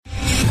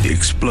The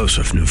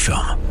explosive new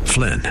film,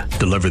 Flynn,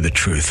 deliver the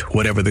truth,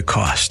 whatever the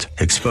cost,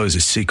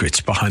 exposes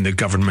secrets behind the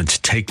government's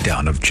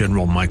takedown of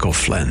General Michael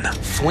Flynn.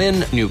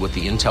 Flynn knew what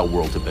the intel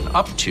world had been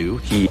up to.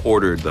 He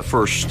ordered the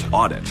first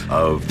audit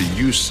of the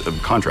use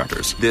of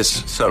contractors.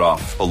 This set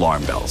off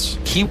alarm bells.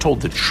 He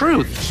told the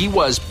truth. He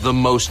was the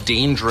most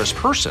dangerous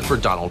person for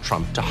Donald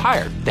Trump to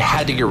hire. They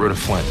had to get rid of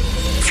Flynn.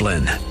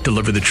 Flynn,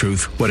 deliver the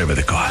truth, whatever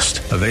the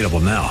cost. Available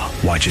now.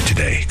 Watch it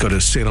today. Go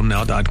to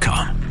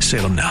salemnow.com.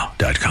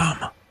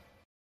 salemnow.com.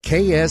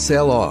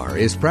 KSLR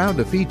is proud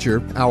to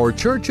feature our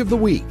Church of the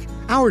Week.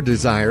 Our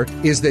desire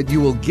is that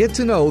you will get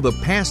to know the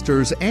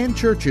pastors and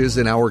churches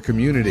in our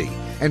community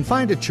and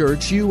find a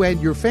church you and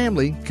your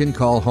family can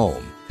call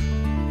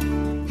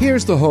home.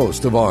 Here's the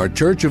host of our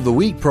Church of the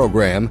Week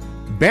program,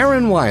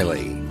 Baron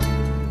Wiley.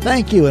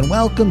 Thank you, and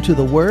welcome to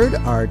The Word,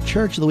 our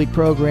Church of the Week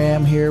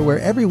program here, where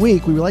every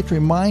week we would like to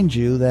remind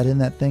you that in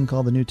that thing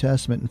called the New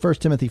Testament, in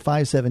 1 Timothy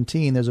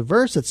 5:17, there's a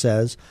verse that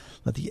says,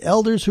 "Let the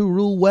elders who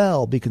rule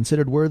well be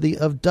considered worthy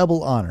of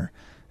double honor,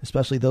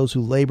 especially those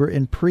who labor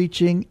in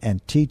preaching and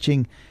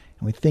teaching."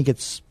 And we think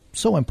it's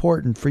so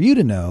important for you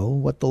to know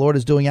what the Lord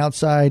is doing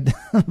outside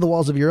the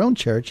walls of your own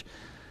church,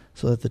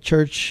 so that the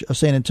Church of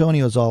San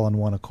Antonio is all on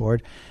one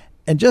accord.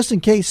 And just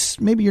in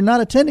case maybe you're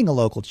not attending a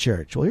local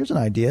church, well, here's an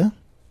idea.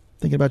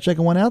 Thinking about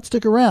checking one out?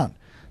 Stick around,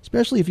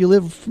 especially if you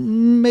live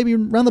maybe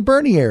around the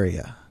Bernie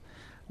area.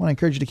 I want to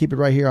encourage you to keep it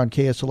right here on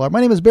KSLR.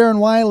 My name is Baron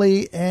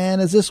Wiley,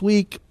 and as this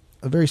week,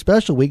 a very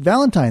special week,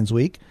 Valentine's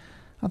week,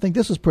 I think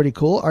this is pretty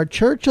cool. Our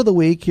Church of the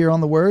Week here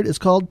on The Word is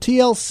called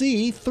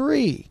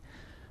TLC3.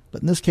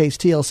 But in this case,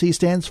 TLC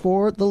stands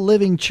for The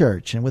Living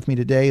Church. And with me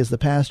today is the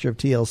pastor of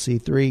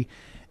TLC3.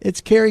 It's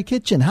Kerry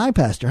Kinchen. Hi,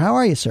 Pastor. How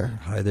are you, sir?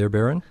 Hi there,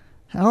 Baron.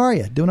 How are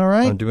you? Doing all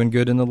right? I'm doing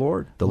good in the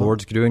Lord. The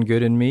Lord's doing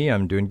good in me.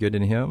 I'm doing good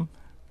in Him.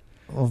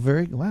 Well,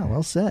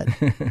 well said.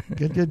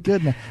 Good.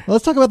 Now,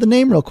 let's talk about the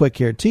name real quick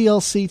here.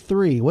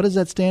 TLC3. What does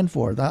that stand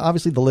for?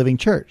 Obviously, the Living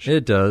Church.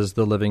 It does,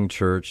 the Living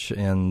Church.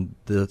 And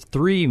the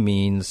 3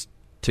 means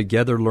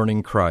Together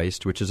Learning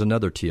Christ, which is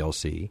another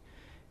TLC.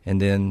 And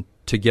then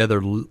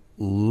Together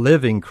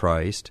Living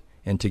Christ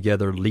and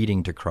Together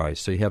Leading to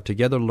Christ. So you have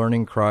Together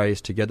Learning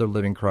Christ, Together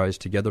Living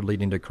Christ, Together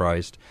Leading to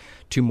Christ,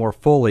 to more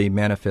fully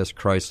manifest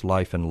Christ's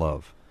life and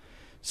love.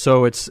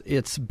 So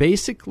it's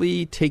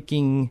basically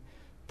taking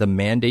the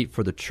mandate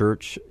for the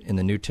church in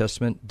the New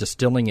Testament,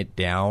 distilling it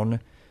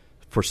down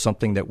for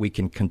something that we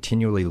can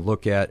continually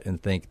look at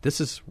and think, this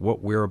is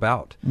what we're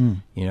about.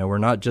 You know, we're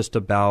not just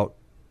about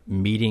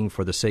meeting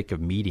for the sake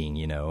of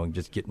meeting, and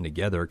just getting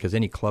together, because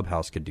any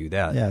clubhouse could do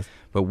that. Yes.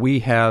 But we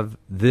have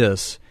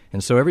this.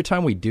 And so every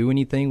time we do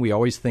anything, we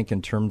always think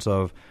in terms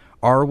of,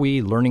 are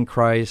we learning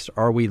Christ?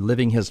 Are we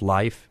living His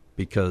life?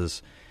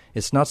 Because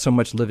it's not so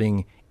much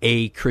living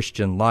a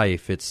Christian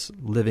life, it's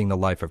living the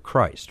life of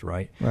Christ,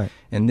 right? Right.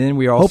 And then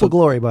we also... Hope of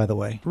glory, by the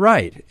way.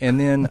 Right. And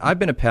then I've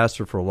been a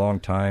pastor for a long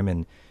time,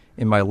 and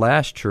in my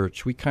last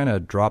church, we kind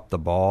of dropped the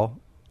ball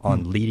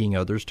on leading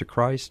others to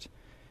Christ.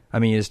 I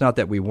mean, it's not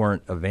that we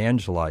weren't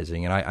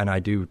evangelizing, and I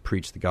do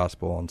preach the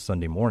gospel on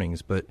Sunday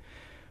mornings, but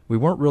we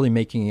weren't really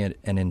making it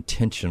an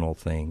intentional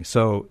thing.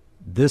 So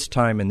this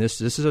time, and this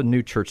is a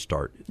new church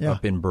start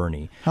up in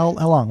Bernie. How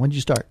long? When did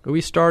you start?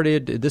 We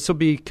started, this will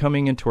be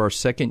coming into our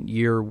second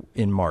year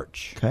in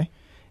March. Okay.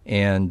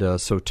 And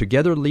so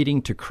Together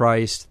Leading to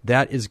Christ,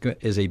 that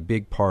is a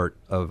big part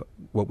of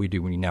what we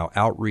do. We now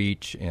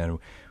outreach, and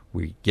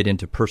we get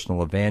into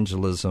personal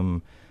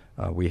evangelism.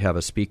 We have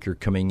a speaker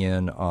coming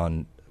in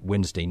on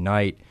Wednesday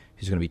night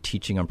who's going to be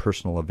teaching on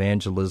personal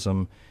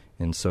evangelism.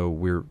 And so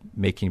we're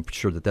making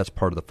sure that that's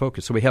part of the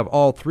focus. So we have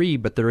all 3,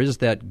 but there is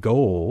that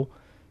goal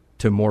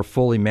to more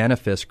fully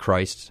manifest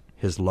Christ,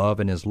 His love,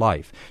 and His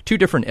life. 2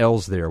 different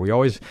L's there. We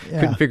always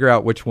couldn't figure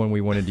out which one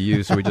we wanted to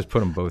use, so we just put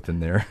them both in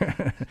there.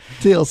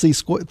 TLC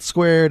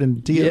squared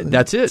and TLC.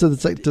 That's it. So the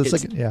second,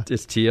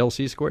 it's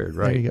TLC squared,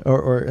 right? There you go.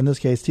 Or in this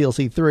case,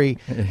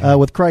 TLC3,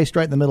 with Christ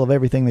right in the middle of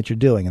everything that you're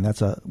doing. And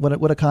that's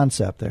what a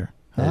concept there.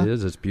 Huh? It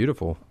is. It's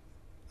beautiful.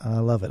 I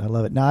love it.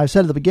 Now, I've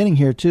said at the beginning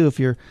here, too, if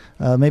you're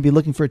maybe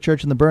looking for a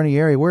church in the Bernie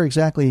area, where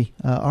exactly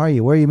are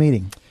you? Where are you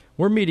meeting?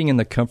 We're meeting in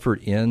the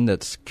Comfort Inn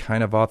that's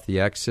kind of off the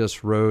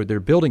access road. They're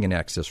building an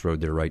access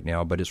road there right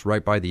now, but it's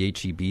right by the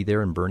HEB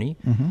there in Bernie.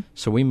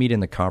 So we meet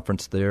in the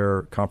conference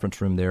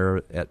room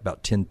there at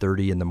about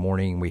 10:30 in the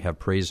morning. We have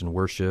praise and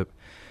worship.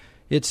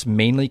 It's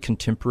mainly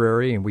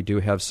contemporary, and we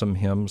do have some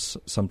hymns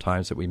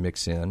sometimes that we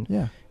mix in.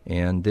 Yeah.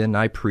 And then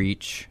I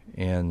preach,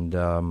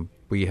 and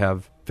we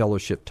have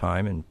fellowship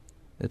time, and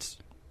it's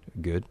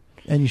good.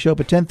 And you show up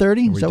at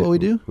 10:30? Is that what we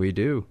do? We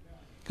do.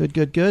 Good.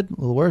 A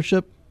little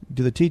worship.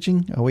 Do the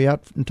teaching. Are we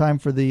out in time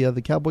for the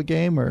Cowboy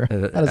game, or how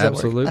does that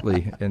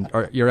absolutely? work? And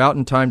you're out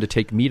in time to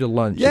take me to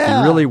lunch if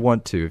you really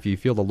want to. If you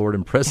feel the Lord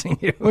impressing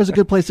you. Where's a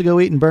good place to go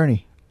eat in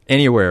Bernie?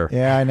 Anywhere.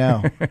 Yeah, I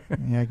know. It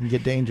can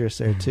get dangerous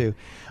there too.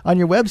 On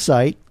your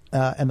website,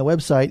 and the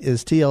website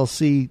is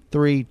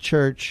TLC3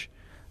 Church.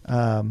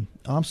 I'm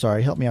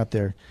sorry. Help me out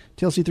there.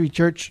 TLC3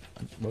 Church.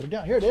 Wrote it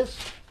down. Here it is.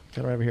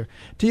 Got it right over here.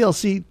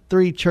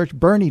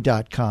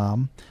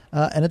 TLC3churchbernie.com.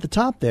 And at the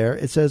top there,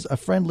 it says a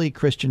friendly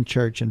Christian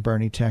church in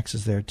Bernie,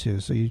 Texas there, too.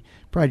 So you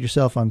pride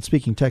yourself on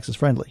speaking Texas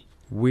friendly.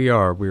 We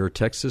are. We are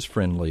Texas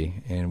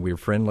friendly, and we're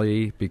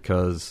friendly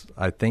because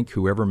I think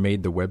whoever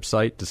made the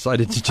website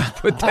decided to just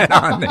put that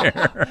on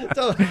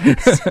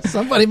there.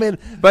 Somebody made it.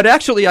 But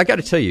actually, I got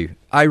to tell you,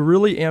 I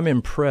really am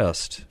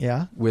impressed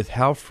with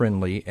how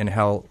friendly and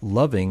how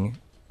loving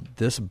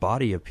this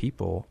body of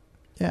people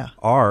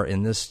are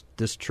in this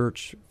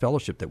church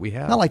fellowship that we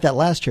have. Not like that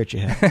last church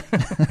you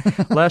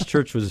had. Last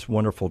church was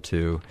wonderful,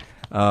 too.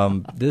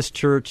 This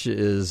church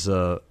is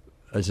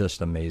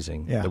just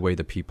amazing, the way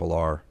the people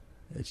are.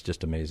 It's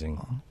just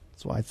amazing.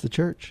 That's why it's the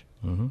church.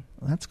 Mm-hmm.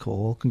 That's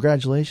cool.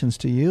 Congratulations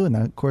to you. And,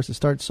 of course, it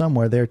starts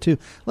somewhere there, too.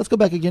 Let's go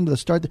back again to the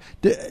start.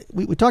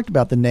 We talked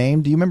about the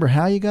name. Do you remember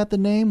how you got the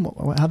name,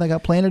 how that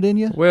got planted in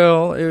you?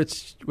 Well,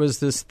 it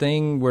was this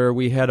thing where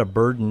we had a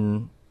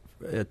burden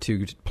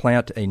to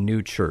plant a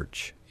new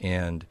church.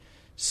 And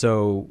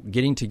so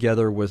getting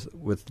together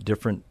with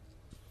different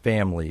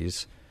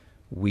families,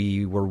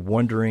 we were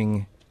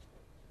wondering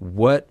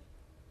what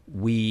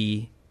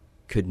we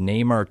could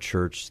name our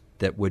church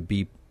that would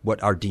be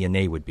what our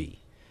DNA would be.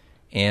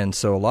 And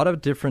so a lot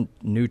of different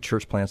new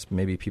church plants,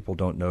 maybe people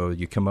don't know,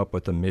 you come up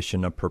with a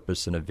mission, a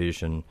purpose, and a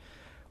vision.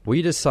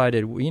 We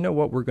decided, well, you know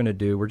what we're going to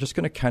do? We're just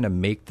going to kind of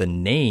make the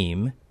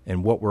name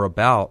and what we're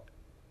about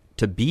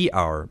to be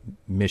our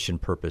mission,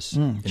 purpose,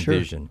 and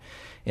vision.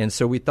 And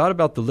so we thought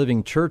about the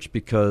Living Church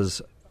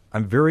because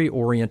I'm very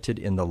oriented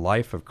in the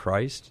life of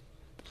Christ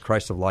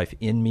of life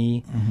in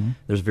me. Mm-hmm.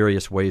 There's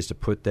various ways to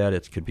put that.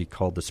 It could be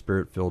called the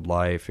Spirit-filled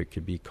life. It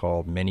could be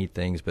called many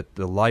things. But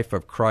the life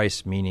of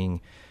Christ, meaning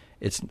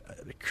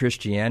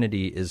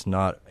Christianity is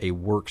not a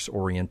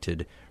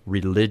works-oriented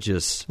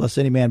religious... Lest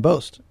any man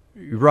boast.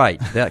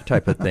 Right, that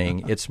type of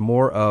thing. It's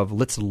more of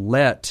let's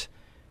let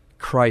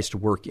Christ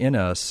work in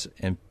us.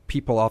 And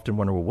people often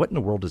wonder, well, what in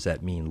the world does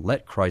that mean,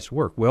 let Christ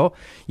work? Well,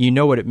 you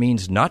know what it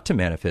means not to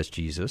manifest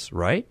Jesus,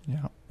 right?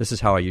 Yeah. This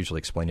is how I usually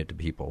explain it to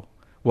people.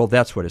 Well,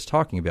 that's what it's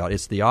talking about.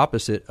 It's the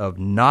opposite of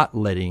not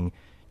letting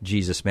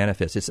Jesus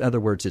manifest. In other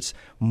words, it's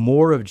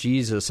more of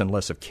Jesus and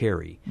less of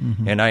Kerry.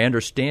 Mm-hmm. And I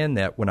understand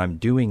that when I'm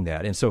doing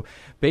that. And so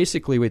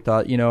basically we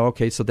thought,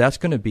 okay, so that's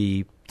going to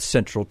be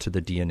central to the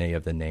DNA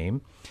of the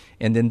name.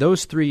 And then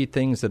those three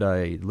things that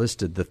I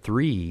listed, the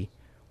three,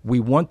 we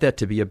want that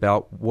to be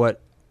about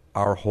what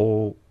our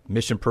whole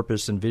mission,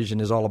 purpose, and vision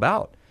is all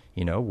about.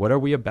 What are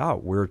we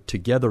about? We're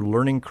together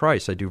learning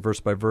Christ. I do verse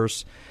by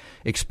verse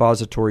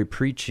expository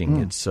preaching.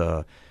 It's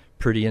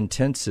pretty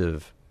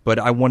intensive, but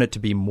I want it to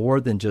be more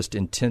than just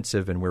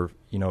intensive and we're,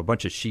 a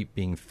bunch of sheep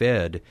being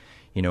fed,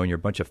 and you're a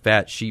bunch of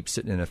fat sheep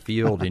sitting in a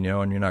field, and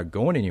you're not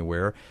going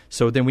anywhere.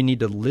 So then we need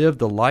to live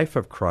the life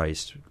of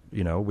Christ.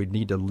 We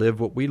need to live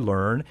what we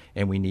learn,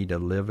 and we need to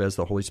live as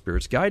the Holy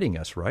Spirit's guiding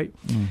us, right?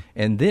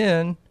 And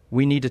then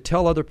we need to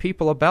tell other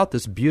people about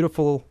this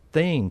beautiful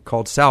thing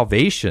called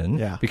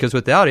salvation, because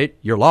without it,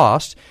 you're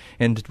lost.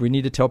 And we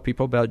need to tell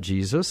people about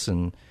Jesus,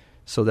 and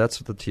so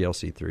that's what the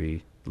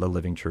TLC3, the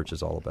Living Church,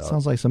 is all about.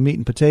 Sounds like some meat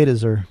and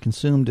potatoes are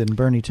consumed in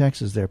Bernie,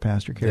 Texas there,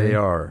 Pastor Kerry. They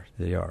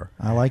are.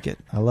 I like it.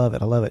 I love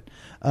it.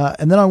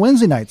 And then on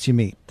Wednesday nights you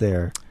meet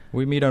there.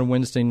 We meet on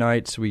Wednesday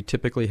nights. We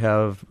typically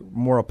have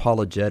more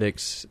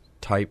apologetics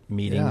type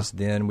meetings.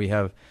 Then we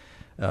have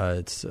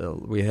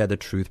we had the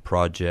Truth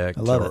Project.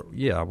 I love it.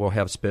 Yeah, we'll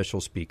have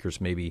special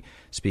speakers maybe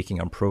speaking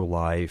on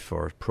pro-life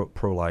or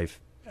pro-life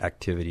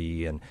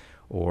activity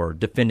or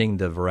defending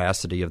the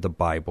veracity of the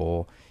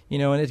Bible.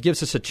 And it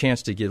gives us a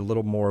chance to get a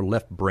little more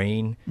left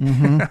brain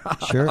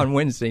on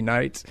Wednesday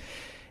nights.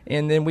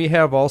 And then we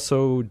have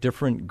also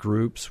different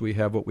groups. We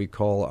have what we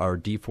call our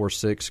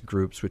D46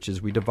 groups, which is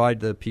we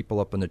divide the people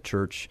up in the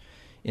church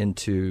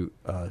into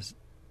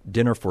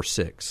dinner for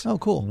six. Oh,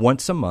 cool.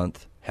 Once a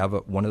month, have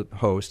one of the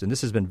hosts. And this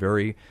has been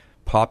very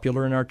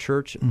popular in our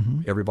church.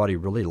 Mm-hmm. Everybody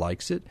really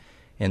likes it.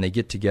 And they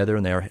get together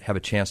and they have a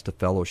chance to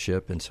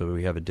fellowship. And so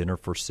we have a dinner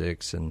for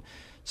six. And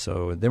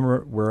so then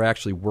we're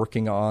actually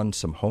working on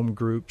some home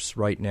groups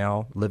right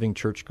now, living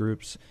church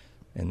groups,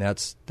 and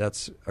that's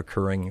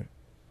occurring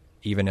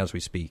even as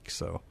we speak.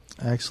 So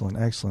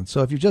excellent.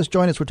 So if you just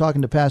joined us, we're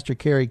talking to Pastor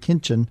Kerry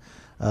Kinchen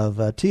of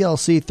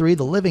TLC3,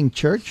 the Living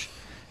Church,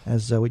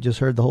 as we just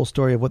heard the whole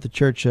story of what the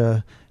church,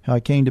 how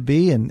it came to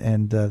be,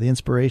 and the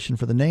inspiration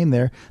for the name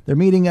there. They're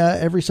meeting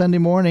every Sunday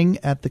morning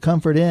at the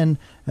Comfort Inn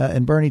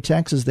in Bernie,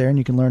 Texas there, and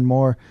you can learn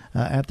more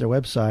at their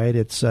website.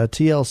 It's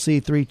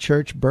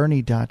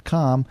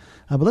TLC3churchbernie.com.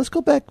 But let's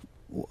go back,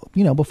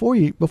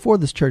 before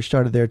this church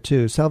started there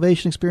too.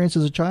 Salvation experience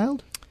as a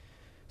child?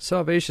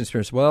 Salvation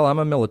experience. Well, I'm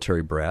a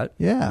military brat.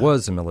 Yeah.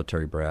 Was a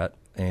military brat.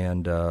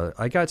 And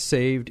I got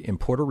saved in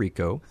Puerto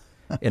Rico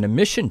in a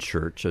mission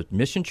church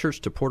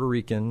to Puerto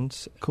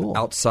Ricans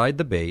outside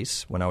the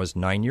base when I was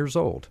 9 years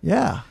old.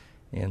 Yeah.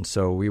 And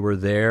so we were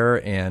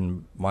there,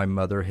 and my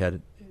mother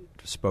had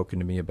spoken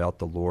to me about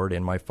the Lord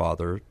and my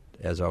father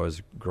as I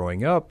was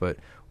growing up. But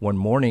one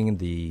morning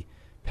the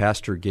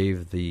pastor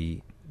gave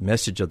the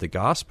message of the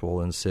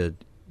gospel and said,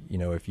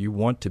 if you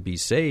want to be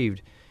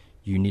saved,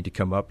 you need to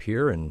come up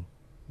here and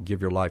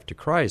give your life to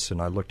Christ.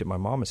 And I looked at my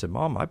mom and said,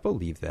 Mom, I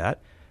believe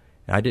that.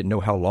 And I didn't know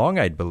how long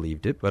I'd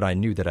believed it, but I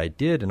knew that I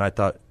did. And I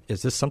thought,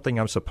 is this something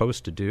I'm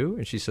supposed to do?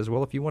 And she says,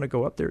 well, if you want to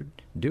go up there,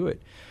 do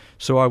it.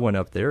 So I went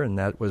up there, and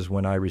that was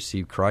when I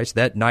received Christ.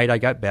 That night I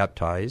got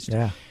baptized.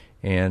 Yeah.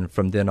 And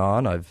from then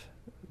on, I've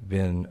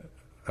been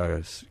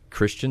a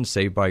Christian,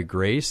 saved by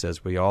grace,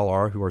 as we all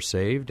are who are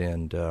saved,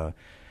 and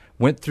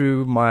went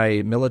through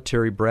my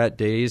military brat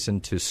days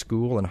into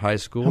school and high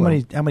school.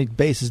 How many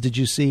bases did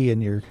you see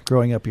in your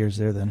growing up years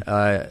there then?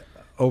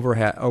 Over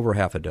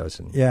half a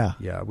dozen. Yeah.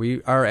 Yeah.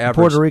 Our average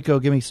Puerto Rico,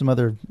 give me some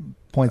other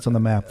points on the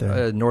map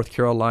there. North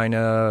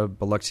Carolina,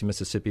 Biloxi,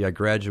 Mississippi. I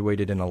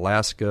graduated in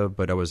Alaska,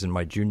 but I was in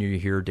my junior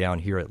year down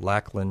here at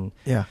Lackland.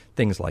 Yeah.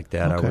 Things like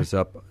that. Okay. I was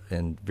up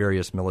in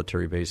various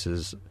military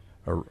bases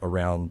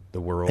around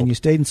the world. And you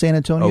stayed in San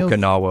Antonio?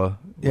 Okinawa.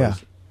 Yeah.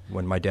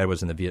 When my dad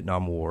was in the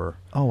Vietnam War.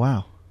 Oh,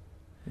 wow.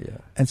 Yeah.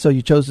 And so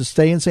you chose to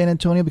stay in San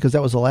Antonio because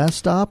that was the last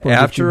stop? Or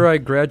After I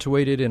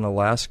graduated in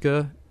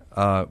Alaska,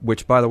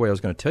 which, by the way, I was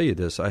going to tell you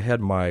this, I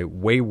had my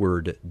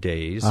wayward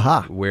days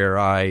where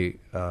I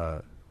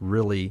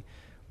really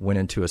went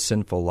into a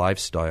sinful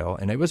lifestyle.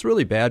 And it was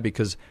really bad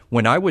because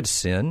when I would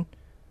sin,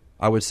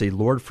 I would say,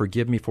 Lord,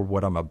 forgive me for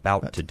what I'm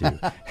about to do.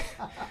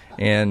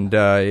 And,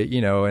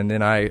 and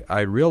then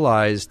I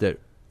realized that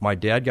my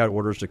dad got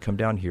orders to come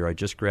down here. I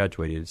just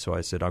graduated. So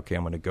I said, okay,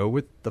 I'm going to go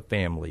with the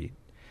family,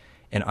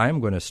 and I'm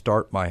going to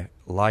start my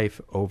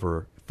life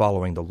over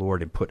following the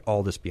Lord and put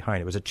all this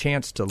behind. It was a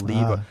chance to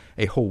leave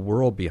a whole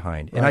world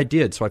behind. And I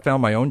did. So I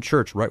found my own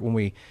church right when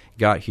we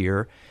got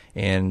here.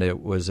 And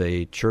it was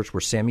a church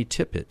where Sammy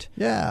Tippett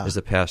is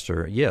the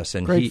pastor. Yes.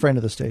 And great friend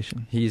of the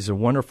station. He's a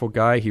wonderful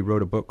guy. He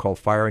wrote a book called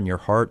Fire in Your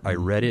Heart. I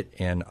read it,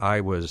 and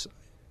I was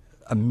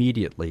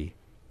immediately,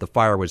 the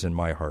fire was in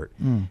my heart.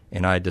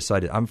 And I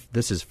decided,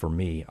 this is for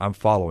me. I'm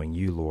following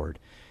you, Lord.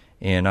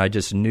 And I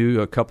just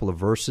knew a couple of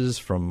verses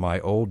from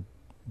my old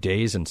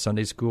days in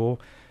Sunday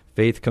school.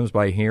 Faith comes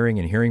by hearing,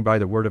 and hearing by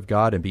the word of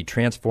God, and be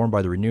transformed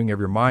by the renewing of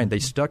your mind. They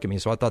stuck in me.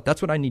 So I thought,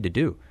 that's what I need to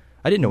do.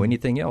 I didn't know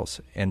anything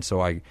else. And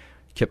so I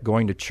kept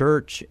going to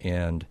church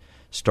and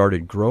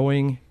started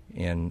growing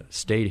and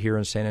stayed here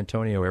in San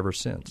Antonio ever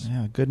since.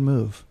 Yeah, good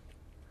move.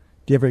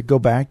 Do you ever go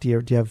back? Do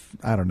you have,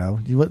 I don't know,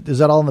 is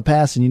that all in the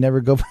past and you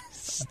never go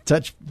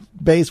touch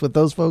base with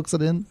those folks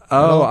that in?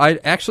 Oh, I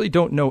actually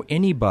don't know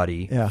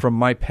anybody from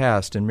my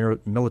past in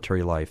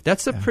military life.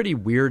 That's a pretty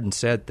weird and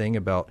sad thing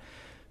about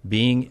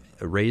being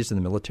raised in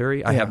the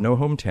military. I have no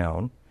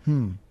hometown,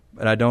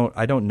 but I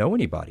don't know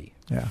anybody.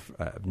 Yeah.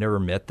 I've never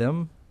met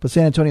them. But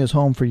San Antonio's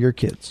home for your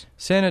kids.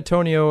 San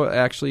Antonio,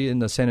 actually, in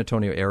the San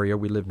Antonio area.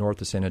 We live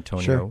north of San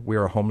Antonio. Sure. We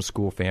are a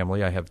homeschool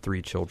family. I have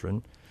 3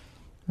 children.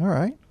 All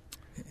right.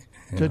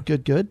 Yeah.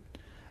 Good.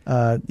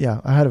 I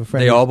had a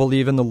friend. They all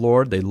believe in the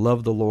Lord. They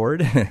love the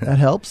Lord. That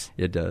helps.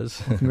 It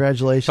does.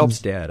 Congratulations. Helps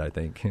Dad, I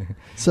think.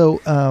 So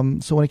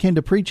when it came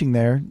to preaching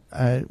there,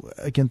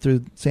 again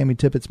through Sammy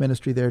Tippett's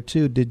ministry there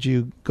too, did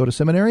you go to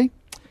seminary?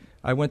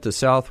 I went to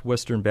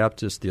Southwestern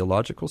Baptist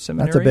Theological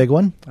Seminary. That's a big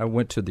one. I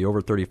went to the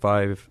over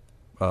 35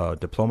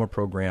 diploma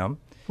program.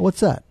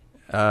 What's that?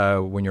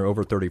 When you're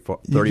over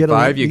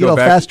 35, you go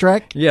back. Fast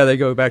track? Yeah, they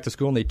go back to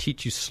school and they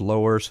teach you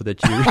slower so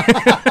that you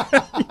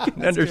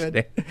can understand.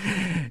 Good.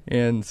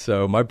 And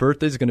so my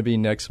birthday's going to be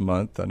next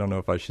month. I don't know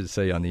if I should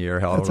say on the air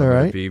how old I'm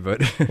going to be,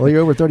 but well,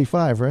 you're over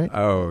 35, right?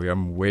 Oh,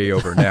 I'm way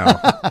over now.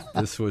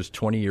 This was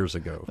 20 years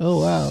ago.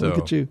 Oh wow, so, look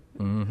at you!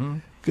 Mm-hmm.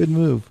 Good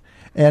move.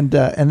 And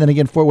then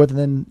again, Fort Worth, and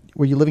then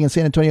were you living in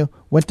San Antonio?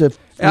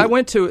 I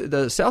went to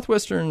the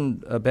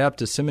Southwestern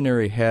Baptist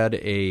Seminary had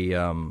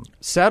a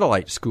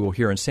satellite school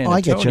here in San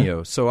Antonio. I get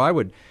you. So I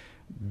would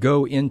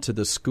go into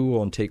the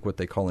school and take what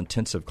they call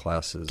intensive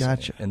classes.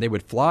 Gotcha. And they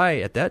would fly,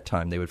 at that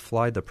time, they would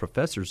fly the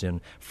professors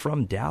in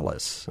from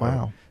Dallas. So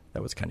wow.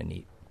 That was kind of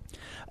neat.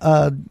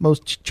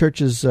 Most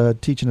churches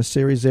teach in a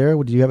series there.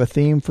 Do you have a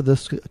theme for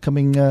this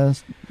coming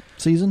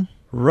season?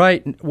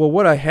 Right. Well,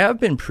 what I have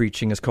been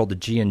preaching is called the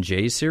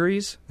G&J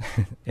series.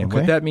 And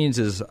what that means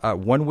is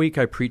 1 week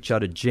I preach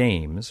out of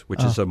James,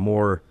 which is a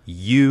more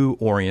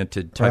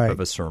you-oriented type of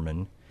a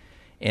sermon.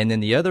 And then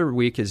the other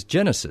week is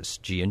Genesis,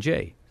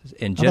 G&J.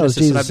 And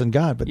Genesis, Jesus and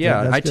God, but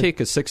I take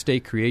a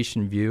 6-day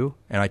creation view,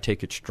 and I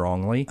take it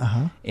strongly,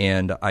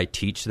 and I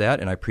teach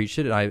that, and I preach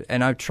it,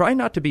 and I try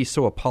not to be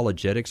so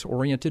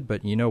apologetics-oriented,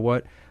 but you know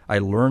what? I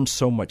learned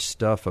so much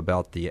stuff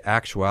about the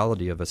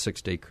actuality of a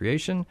 6-day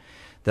creation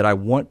that I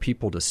want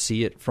people to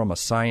see it from a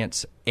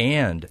science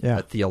and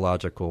a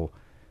theological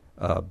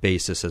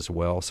basis as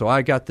well. So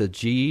I got the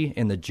G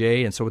and the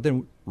J, and so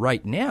then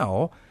right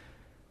now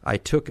I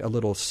took a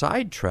little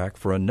sidetrack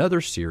for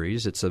another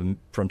series. It's a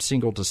from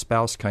single to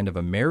spouse kind of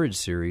a marriage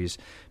series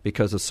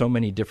because of so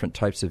many different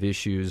types of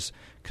issues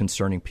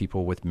concerning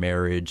people with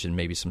marriage and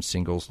maybe some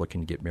singles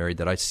looking to get married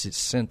that I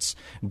sense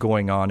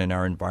going on in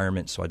our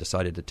environment. So I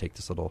decided to take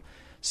this little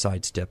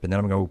sidestep. And then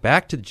I'm going to go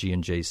back to the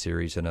G&J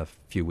series in a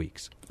few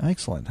weeks.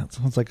 Excellent. That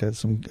sounds like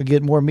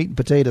get more meat and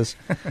potatoes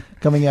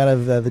coming out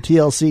of the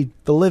TLC,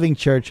 the Living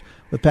Church,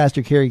 with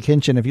Pastor Kerry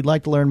Kinchen. If you'd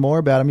like to learn more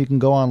about them, you can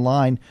go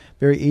online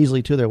very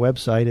easily to their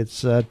website.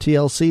 It's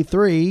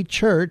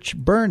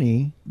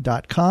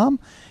TLC3churchbernie.com.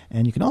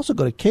 And you can also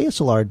go to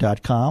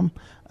KSLR.com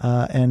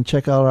and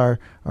check out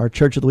our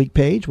Church of the Week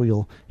page, where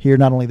you'll hear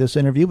not only this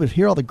interview, but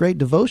hear all the great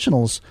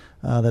devotionals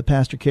that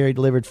Pastor Kerry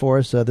delivered for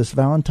us this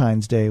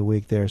Valentine's Day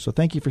week there. So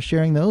thank you for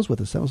sharing those with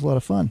us. That was a lot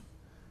of fun.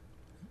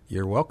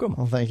 You're welcome.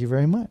 Well, thank you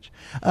very much.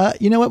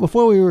 You know what?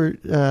 Before we were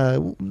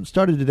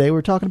started today, we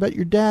were talking about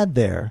your dad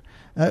there.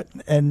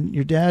 And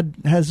your dad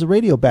has a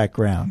radio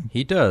background.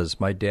 He does.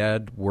 My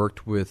dad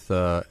worked with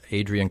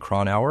Adrian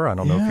Cronauer. I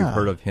don't know if you've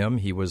heard of him.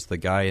 He was the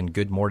guy in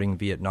Good Morning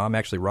Vietnam.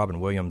 Actually, Robin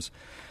Williams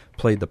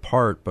played the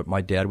part, but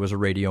my dad was a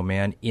radio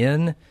man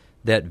in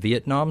that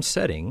Vietnam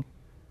setting,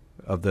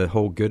 of the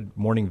whole Good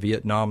Morning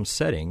Vietnam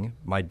setting.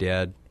 My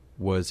dad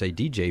was a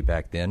DJ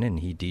back then, and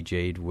he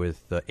DJ'd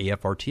with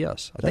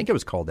AFRTS. I think it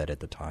was called that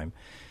at the time,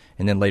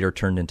 and then later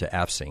turned into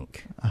AFSYNC.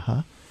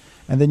 Uh-huh.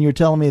 And then you were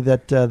telling me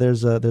that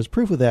there's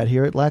proof of that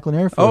here at Lackland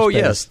Air Force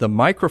Base. Yes, the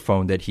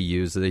microphone that he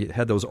used. They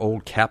had those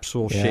old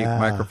capsule-shaped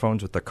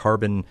microphones with the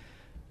carbon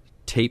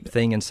tape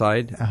thing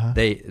inside. Uh-huh.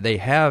 They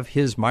have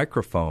his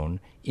microphone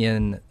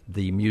in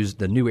the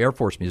new Air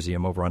Force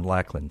Museum over on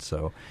Lackland,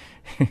 so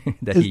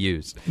that he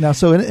used. Now,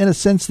 so in a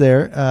sense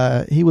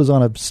there, he was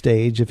on a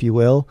stage, if you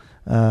will,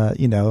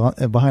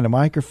 behind a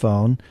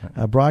microphone,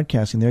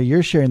 broadcasting there.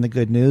 You're sharing the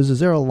good news. Is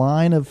there a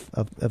line of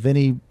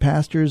any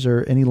pastors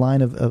or any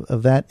line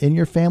of that in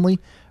your family,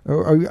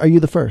 or are you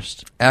the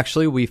first?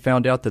 Actually, we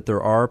found out that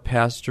there are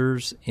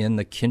pastors in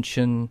the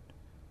Kinchen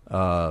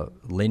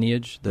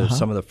lineage. There's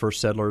some of the first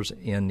settlers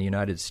in the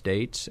United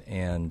States,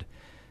 and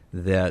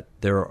that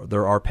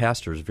there are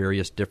pastors,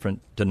 various different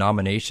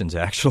denominations,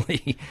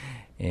 actually.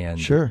 And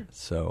sure.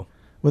 So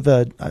with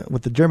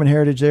the German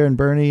heritage there in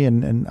Bernie,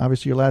 and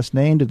obviously your last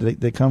name, did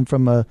they come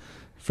from a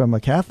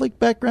Catholic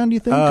background, do you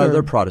think?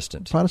 They're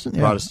Protestant. Protestant,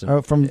 yeah.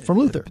 Protestant. From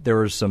Luther. There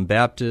were some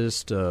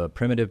Baptist,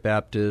 primitive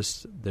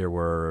Baptists. There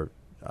were,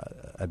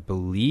 I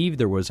believe,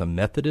 there was a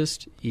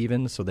Methodist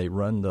even. So they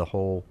run the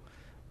whole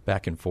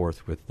back and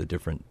forth with the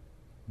different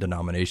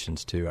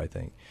denominations too, I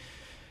think.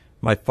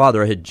 My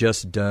father had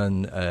just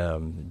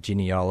done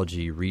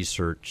genealogy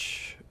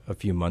research a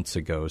few months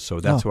ago,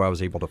 so that's why I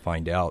was able to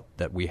find out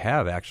that we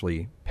have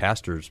actually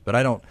pastors, but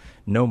I don't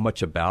know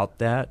much about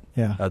that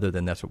other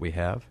than that's what we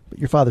have. But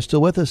your father's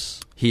still with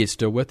us? He is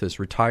still with us,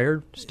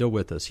 retired, still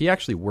with us. He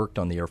actually worked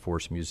on the Air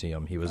Force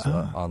Museum. He was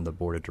on the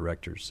board of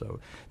directors,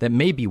 so that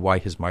may be why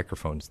his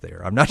microphone's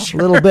there. I'm not sure.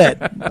 A little bit.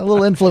 A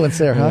little influence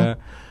there, huh? Yeah.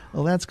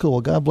 Well, that's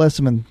cool. God bless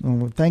him, and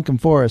we thank him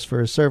for us,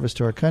 for his service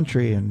to our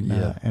country,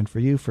 and for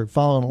you for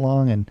following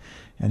along and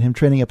him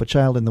training up a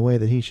child in the way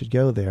that he should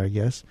go there, I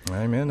guess.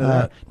 Amen to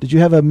that. Did you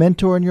have a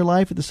mentor in your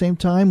life at the same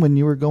time when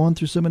you were going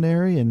through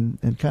seminary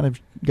and kind of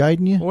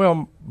guiding you?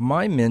 Well,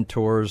 my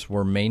mentors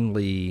were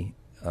mainly,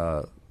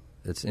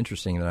 it's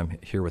interesting that I'm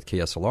here with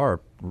KSLR,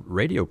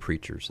 radio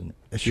preachers and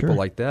people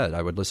like that.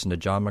 I would listen to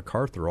John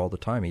MacArthur all the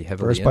time. He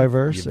heavily verse by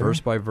verse. Verse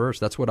by verse.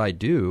 That's what I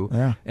do.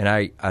 Yeah. And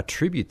I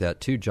attribute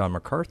that to John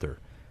MacArthur.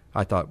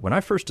 I thought, when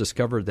I first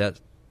discovered that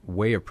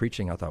way of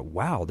preaching, I thought,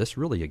 wow, this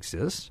really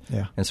exists.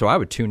 Yeah. And so I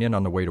would tune in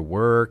on the way to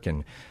work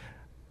and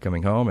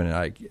coming home, and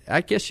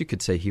I guess you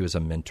could say he was a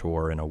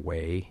mentor in a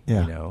way.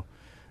 Yeah.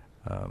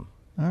 All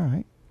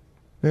right.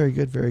 Very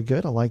good, very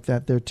good. I like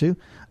that there too.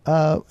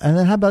 And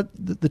then how about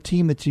the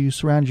team that you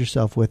surround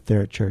yourself with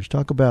there at church?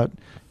 Talk about,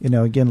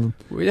 again.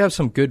 We have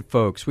some good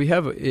folks. We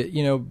have,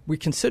 we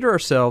consider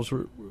ourselves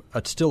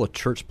still a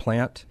church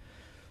plant,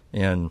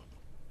 and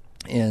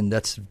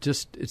that's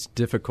just, it's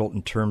difficult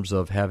in terms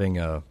of having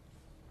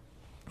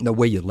the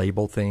way you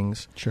label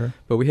things. Sure.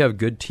 But we have a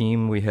good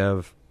team. We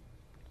have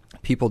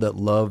people that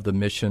love the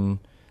mission.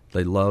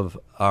 They love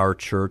our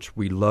church.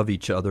 We love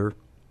each other.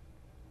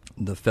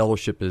 The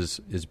fellowship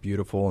is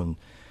beautiful, and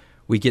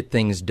we get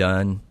things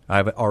done.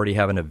 I already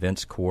have an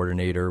events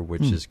coordinator,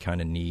 which is kind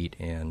of neat,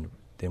 and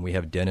then we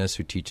have Dennis,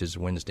 who teaches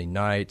Wednesday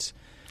nights.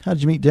 How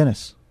did you meet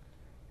Dennis?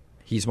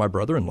 He's my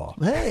brother-in-law.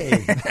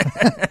 Hey,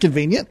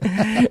 convenient.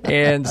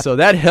 And so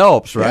that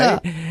helps, right?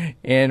 Yeah.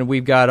 And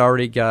we've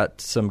already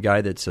got some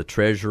guy that's a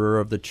treasurer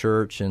of the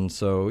church, and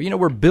so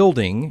we're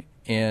building.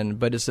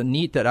 But it's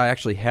neat that I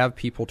actually have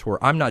people to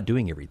where I'm not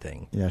doing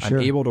everything. Yeah, sure.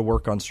 I'm able to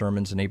work on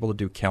sermons and able to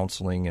do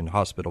counseling and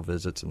hospital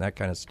visits and that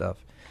kind of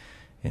stuff,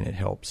 and it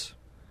helps.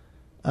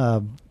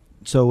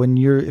 So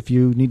if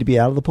you need to be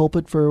out of the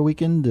pulpit for a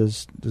weekend,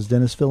 does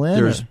Dennis fill in?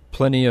 There's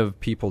plenty of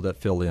people that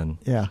fill in.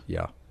 Yeah.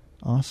 Yeah.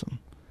 Awesome.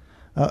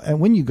 And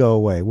when you go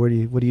away, what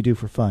do you do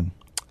for fun?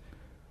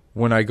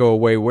 When I go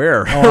away,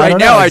 where? Oh, right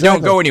now, exactly. I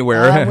don't go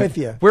anywhere. I'm with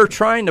you. We're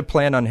trying to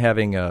plan on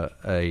having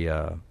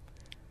a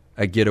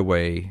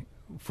getaway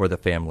for the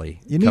family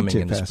coming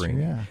in the spring.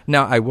 Yeah.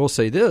 Now, I will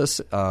say this,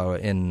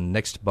 in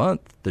next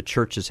month, the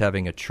church is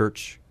having a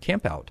church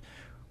camp out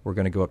we're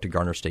going to go up to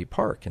Garner State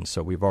Park. And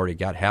so we've already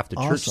got half the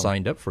church Awesome.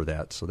 signed up for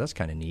that. So that's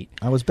kind of neat.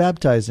 I was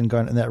baptized in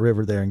that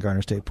river there in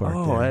Garner State Park.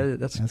 Oh,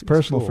 that's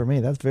personal cool. for me.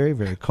 That's very,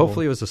 very cool.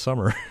 Hopefully it was the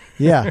summer.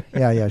 Yeah,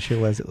 sure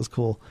was. It was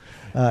cool.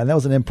 And that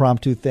was an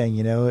impromptu thing,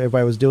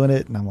 Everybody was doing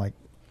it, and I'm like,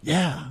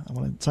 yeah, I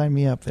want to sign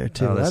me up there,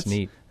 too. Oh, that's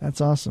neat.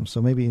 That's awesome.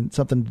 So maybe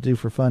something to do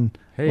for fun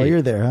Hey, while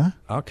you're there, huh?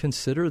 I'll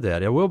consider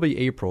that. It will be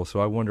April, so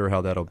I wonder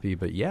how that'll be.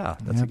 But, yeah,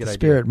 that's a good idea. The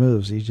spirit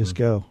moves. You just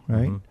go,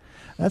 right? Mm-hmm.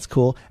 That's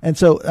cool. And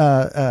so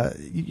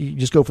you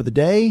just go for the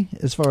day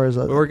as far as...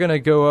 We're going to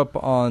go up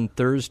on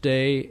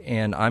Thursday,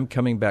 and I'm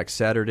coming back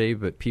Saturday,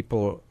 but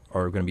people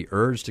are going to be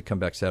urged to come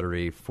back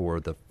Saturday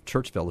for the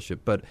church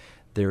fellowship. But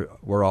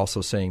we're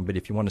also saying, but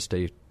if you want to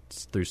stay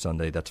through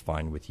Sunday, that's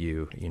fine with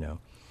you,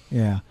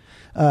 Yeah.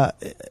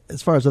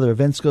 As far as other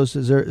events goes,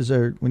 is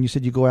there when you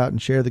said you go out and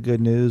share the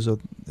good news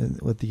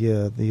with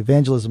the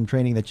evangelism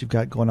training that you've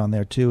got going on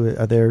there too?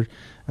 Are there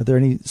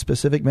any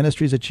specific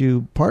ministries that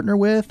you partner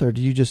with, or do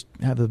you just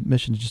have the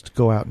mission to just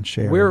go out and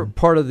share? We're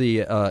part of the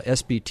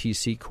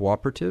SBTC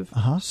cooperative,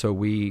 Uh-huh. so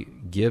we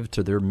give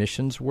to their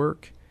missions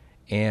work,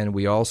 and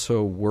we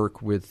also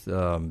work with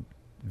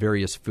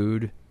various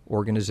food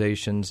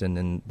organizations. And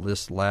then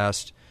this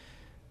last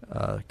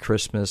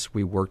Christmas,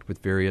 we worked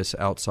with various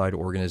outside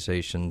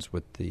organizations,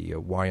 with the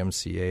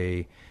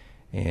YMCA,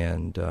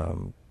 and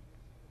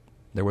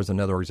there was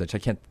another organization. I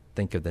can't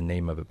think of the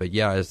name of it, but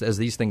yeah, as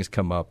these things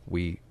come up,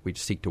 we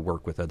seek to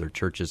work with other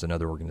churches and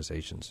other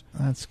organizations.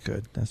 That's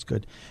good. That's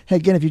good. Hey,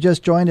 again, if you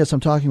just joined us,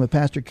 I'm talking with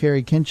Pastor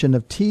Kerry Kinchen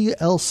of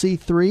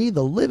TLC3,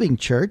 the Living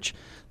Church,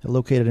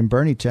 located in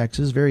Boerne,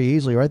 Texas, very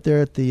easily right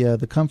there at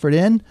the Comfort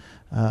Inn,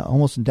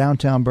 almost in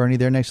downtown Boerne,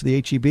 there next to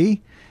the HEB.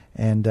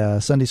 And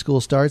Sunday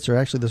school starts, or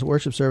actually the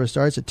worship service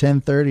starts at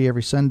 10:30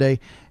 every Sunday.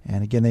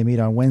 And again, they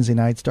meet on Wednesday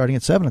night starting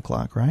at 7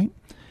 o'clock, right?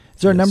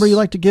 Is there a number you'd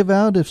like to give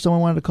out if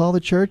someone wanted to call the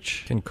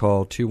church? You can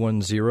call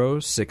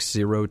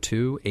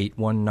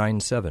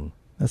 210-602-8197.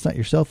 That's not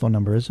your cell phone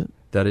number, is it?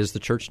 That is the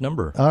church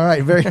number. All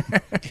right, very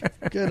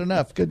good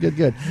enough. Good.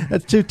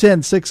 That's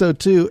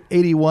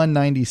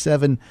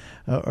 210-602-8197,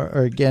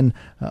 or again,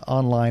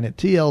 online at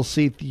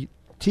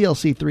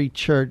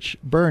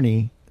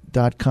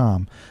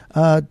TLC3ChurchBoerne.com.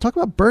 Talk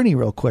about Boerne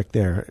real quick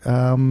there.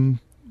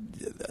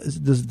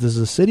 Does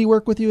the city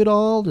work with you at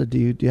all? Do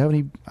you have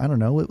any, I don't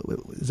know,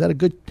 is that a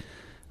good,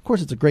 of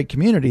course it's a great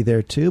community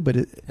there too, but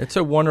it's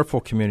a wonderful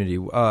community.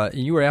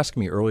 You were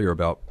asking me earlier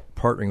about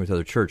partnering with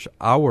other church.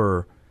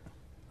 Our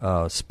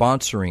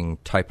sponsoring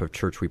type of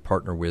church we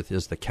partner with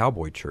is the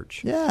Cowboy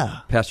Church. Yeah.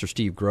 Pastor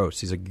Steve Gross,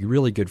 he's a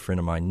really good friend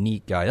of mine,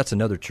 neat guy. That's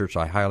another church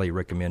I highly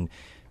recommend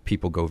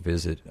people go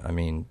visit. I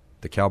mean,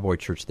 the Cowboy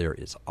Church there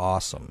is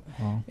awesome,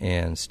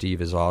 and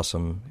Steve is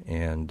awesome,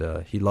 and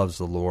he loves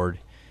the Lord,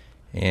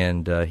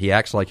 and he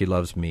acts like he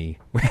loves me.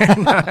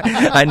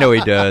 I know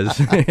he does.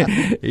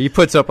 He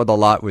puts up with a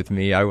lot with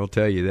me, I will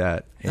tell you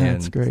that.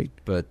 That's great.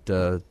 But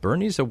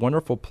Boerne's a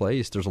wonderful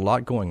place. There's a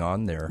lot going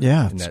on there.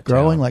 Yeah, it's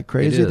growing like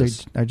crazy.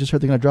 I just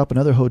heard they're going to drop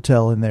another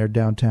hotel in there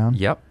downtown.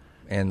 Yep,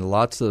 and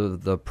lots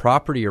of the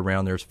property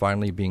around there is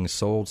finally being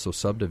sold, so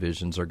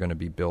subdivisions are going to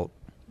be built.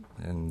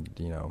 And,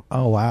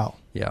 Oh, wow.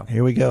 Yeah.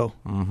 Here we go.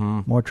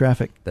 Mm-hmm. More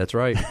traffic. That's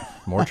right.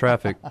 More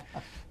traffic.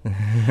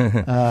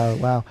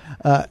 Wow.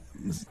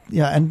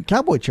 Yeah, and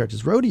Cowboy Church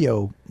is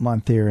rodeo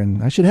month here,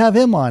 and I should have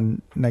him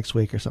on next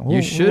week or something.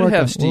 You should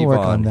have Steve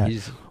on. That.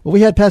 Well,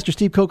 we had Pastor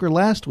Steve Coker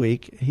last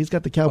week. He's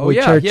got the Cowboy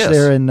Church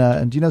there.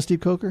 And do you know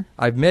Steve Coker?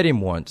 I've met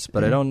him once,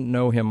 but I don't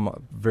know him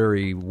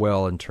very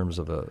well in terms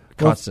of a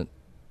constant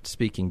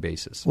speaking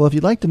basis. Well, if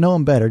you'd like to know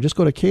him better, just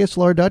go to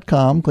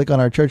KSLR.com, click on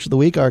our Church of the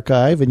Week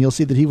archive, and you'll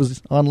see that he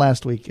was on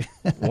last week.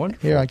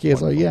 Wonderful. Here on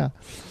KSLR, wonderful.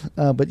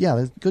 Yeah. But yeah,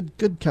 there's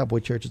good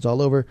Cowboy churches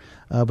all over.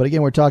 But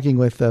again, we're talking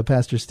with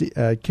Pastor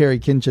Kerry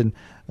Kinchen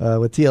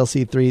with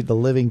TLC3, the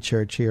Living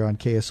Church, here on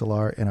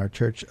KSLR in our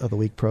Church of the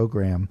Week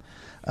program.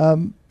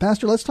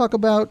 Pastor, let's talk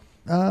about,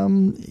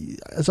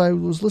 as I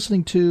was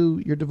listening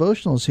to your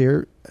devotionals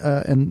here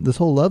and this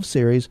whole love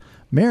series,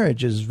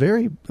 marriage is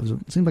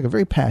seems like a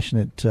very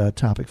passionate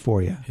topic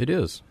for you. It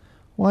is.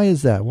 Why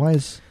is that? Why do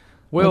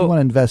you want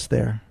to invest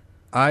there?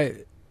 I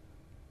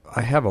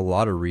have a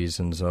lot of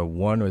reasons.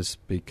 One was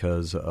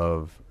because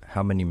of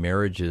how many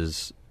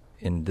marriages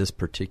in this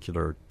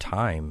particular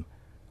time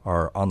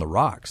are on the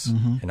rocks,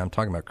 and I'm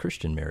talking about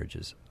Christian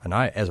marriages. And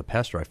I, as a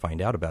pastor, I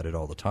find out about it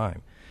all the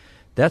time.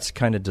 That's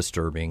kind of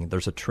disturbing.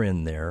 There's a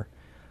trend there.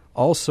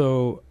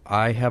 Also,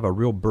 I have a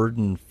real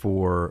burden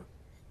for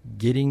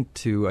getting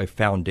to a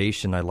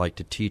foundation I like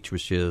to teach,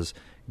 which is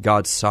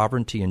God's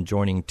sovereignty and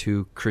joining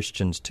two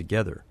Christians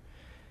together.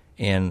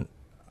 And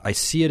I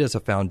see it as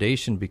a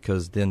foundation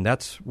because then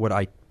that's what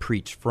I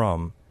preach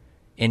from.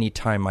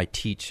 Anytime I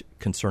teach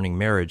concerning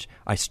marriage,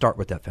 I start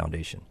with that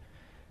foundation.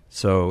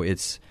 So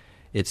it's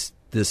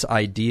this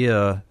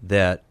idea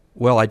that,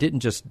 well, I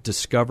didn't just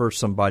discover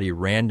somebody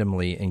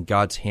randomly and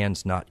God's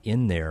hand's not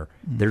in there.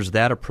 There's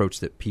that approach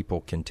that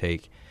people can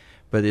take.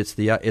 But it's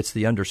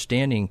the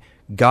understanding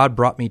God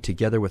brought me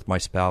together with my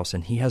spouse,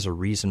 and He has a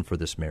reason for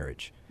this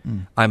marriage.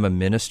 I'm a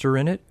minister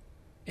in it,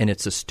 and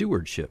it's a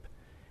stewardship.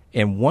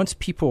 And once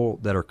people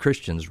that are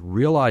Christians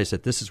realize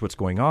that this is what's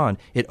going on,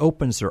 it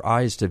opens their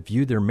eyes to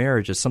view their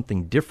marriage as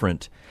something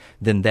different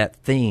than that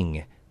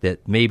thing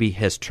that maybe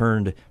has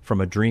turned from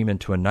a dream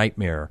into a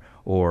nightmare,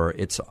 or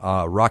it's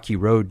a rocky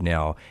road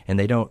now, and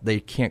they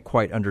can't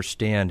quite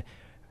understand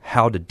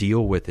how to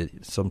deal with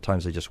it.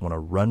 Sometimes they just want to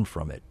run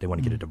from it. They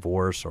want to get a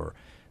divorce, or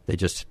they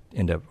just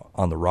end up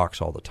on the rocks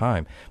all the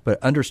time.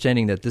 But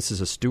understanding that this is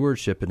a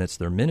stewardship and it's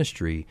their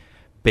ministry,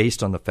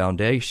 based on the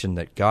foundation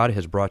that God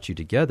has brought you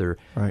together,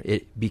 right,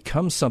 it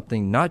becomes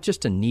something, not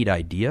just a neat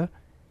idea,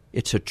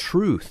 it's a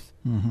truth.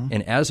 Mm-hmm.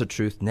 And as a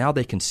truth, now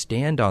they can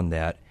stand on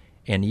that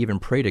and even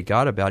pray to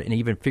God about it and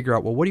even figure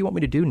out, well, what do you want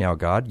me to do now,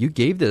 God? You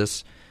gave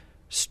this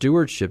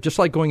stewardship, just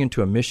like going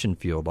into a mission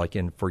field. Like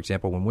for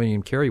example, when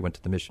William Kerry went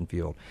to the mission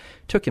field,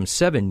 it took him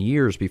 7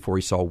 years before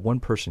he saw one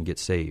person get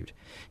saved.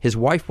 His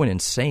wife went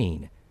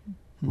insane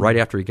right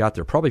after he got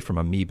there, probably from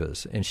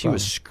amoebas, and she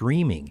was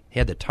screaming. He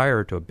had to tie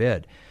her to a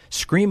bed,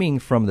 screaming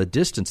from the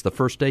distance the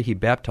first day he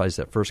baptized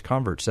that first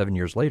convert 7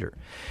 years later.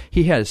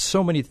 He had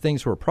so many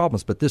things were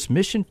problems, but this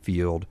mission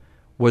field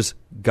was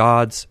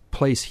God's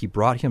place he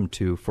brought him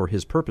to for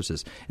his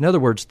purposes. In other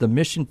words, the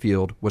mission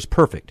field was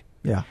perfect.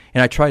 Yeah.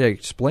 And I try to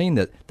explain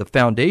that the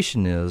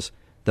foundation is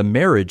the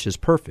marriage is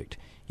perfect.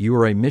 You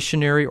are a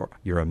missionary or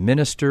you're a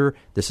minister.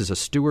 This is a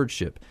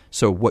stewardship.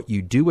 So what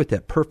you do with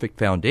that perfect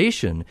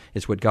foundation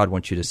is what God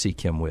wants you to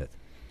seek him with.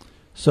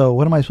 So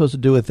what am I supposed to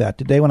do with that?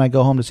 Today when I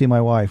go home to see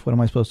my wife, what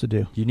am I supposed to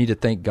do? You need to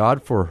thank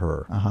God for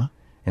her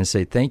and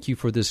say, thank you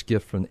for this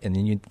gift. And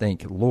then you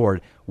think,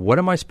 Lord, what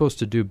am I supposed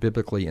to do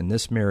biblically in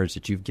this marriage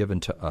that you've given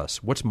to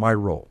us? What's my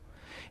role?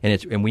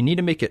 And we need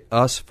to make it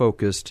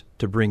us-focused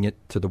to bring it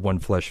to the one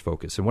flesh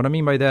focus. And what I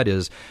mean by that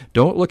is,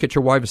 don't look at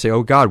your wife and say,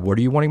 oh, God, what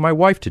are you wanting my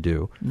wife to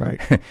do? Right.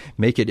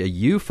 Make it a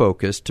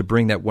you-focus to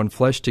bring that one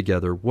flesh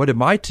together. What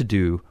am I to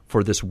do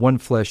for this one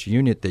flesh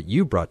unit that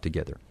you brought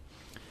together?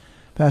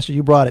 Pastor,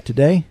 you brought it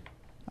today.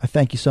 I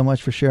thank you so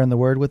much for sharing the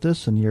word with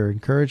us and your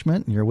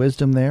encouragement and your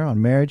wisdom there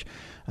on marriage.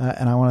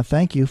 And I want to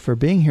thank you for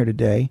being here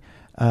today.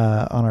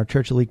 On our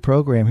Church of the Week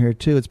program here,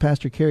 too. It's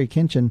Pastor Kerry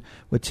Kinchen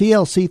with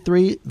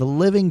TLC3, The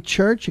Living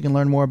Church. You can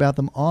learn more about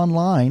them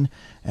online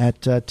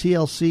at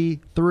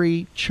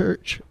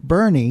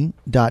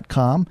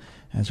TLC3churchbernie.com,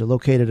 as they're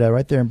located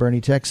right there in Bernie,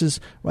 Texas,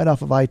 right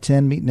off of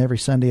I-10, meeting every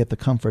Sunday at the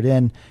Comfort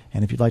Inn.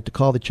 And if you'd like to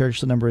call the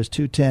church, the number is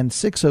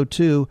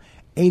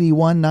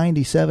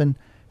 210-602-8197.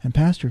 And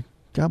Pastor,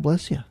 God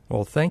bless you.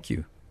 Well, thank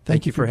you.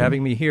 Thank you for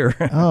having me here.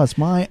 Oh, it's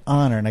my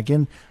honor. And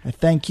again, I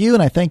thank you,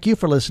 and I thank you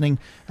for listening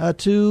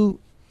to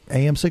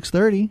AM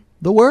 630,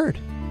 The Word.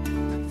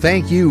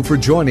 Thank you for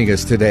joining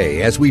us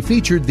today as we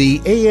featured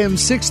the AM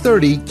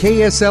 630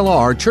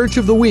 KSLR Church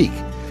of the Week.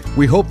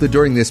 We hope that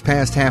during this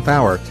past half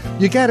hour,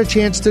 you got a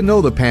chance to know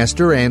the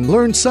pastor and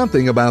learn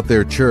something about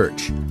their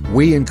church.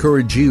 We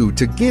encourage you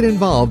to get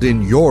involved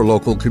in your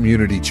local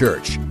community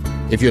church.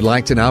 If you'd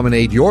like to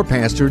nominate your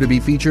pastor to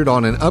be featured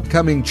on an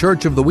upcoming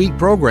Church of the Week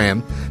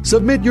program,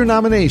 submit your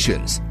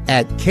nominations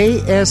at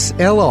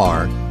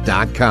kslr.com.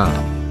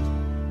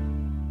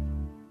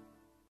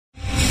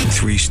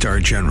 3-star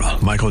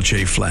General Michael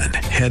J. Flynn,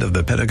 head of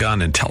the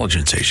Pentagon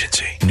Intelligence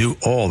Agency, knew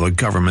all the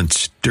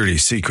government's dirty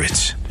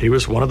secrets. He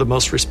was one of the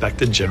most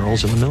respected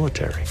generals in the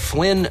military.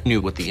 Flynn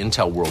knew what the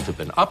intel world had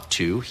been up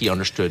to. He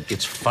understood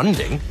its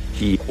funding.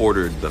 He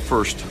ordered the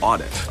first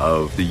audit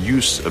of the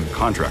use of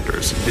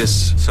contractors.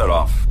 This set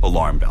off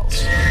alarm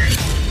bells.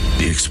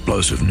 The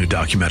explosive new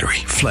documentary,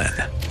 Flynn,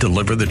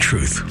 Deliver the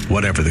Truth,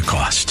 Whatever the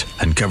Cost,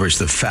 uncovers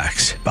the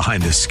facts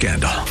behind this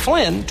scandal.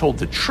 Flynn told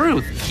the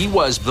truth. He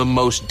was the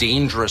most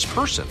dangerous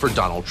person for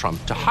Donald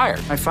Trump to hire.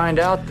 I find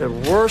out the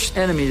worst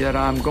enemy that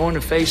I'm going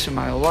to face in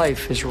my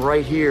life is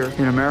right here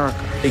in America.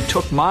 They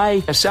took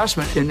my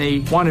assessment and they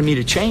wanted me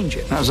to change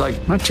it. And I was like,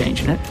 I'm not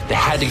changing it. They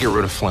had to get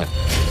rid of Flynn.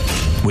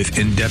 With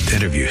in-depth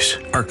interviews,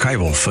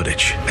 archival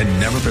footage,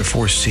 and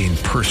never-before-seen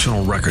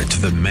personal records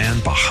of the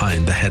man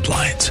behind the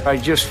headlines. I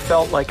just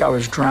felt like I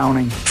was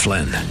drowning.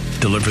 Flynn,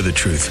 Deliver the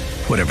Truth,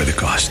 Whatever the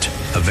Cost.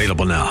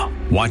 Available now.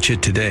 Watch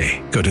it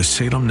today. Go to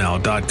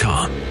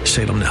salemnow.com.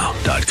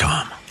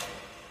 salemnow.com.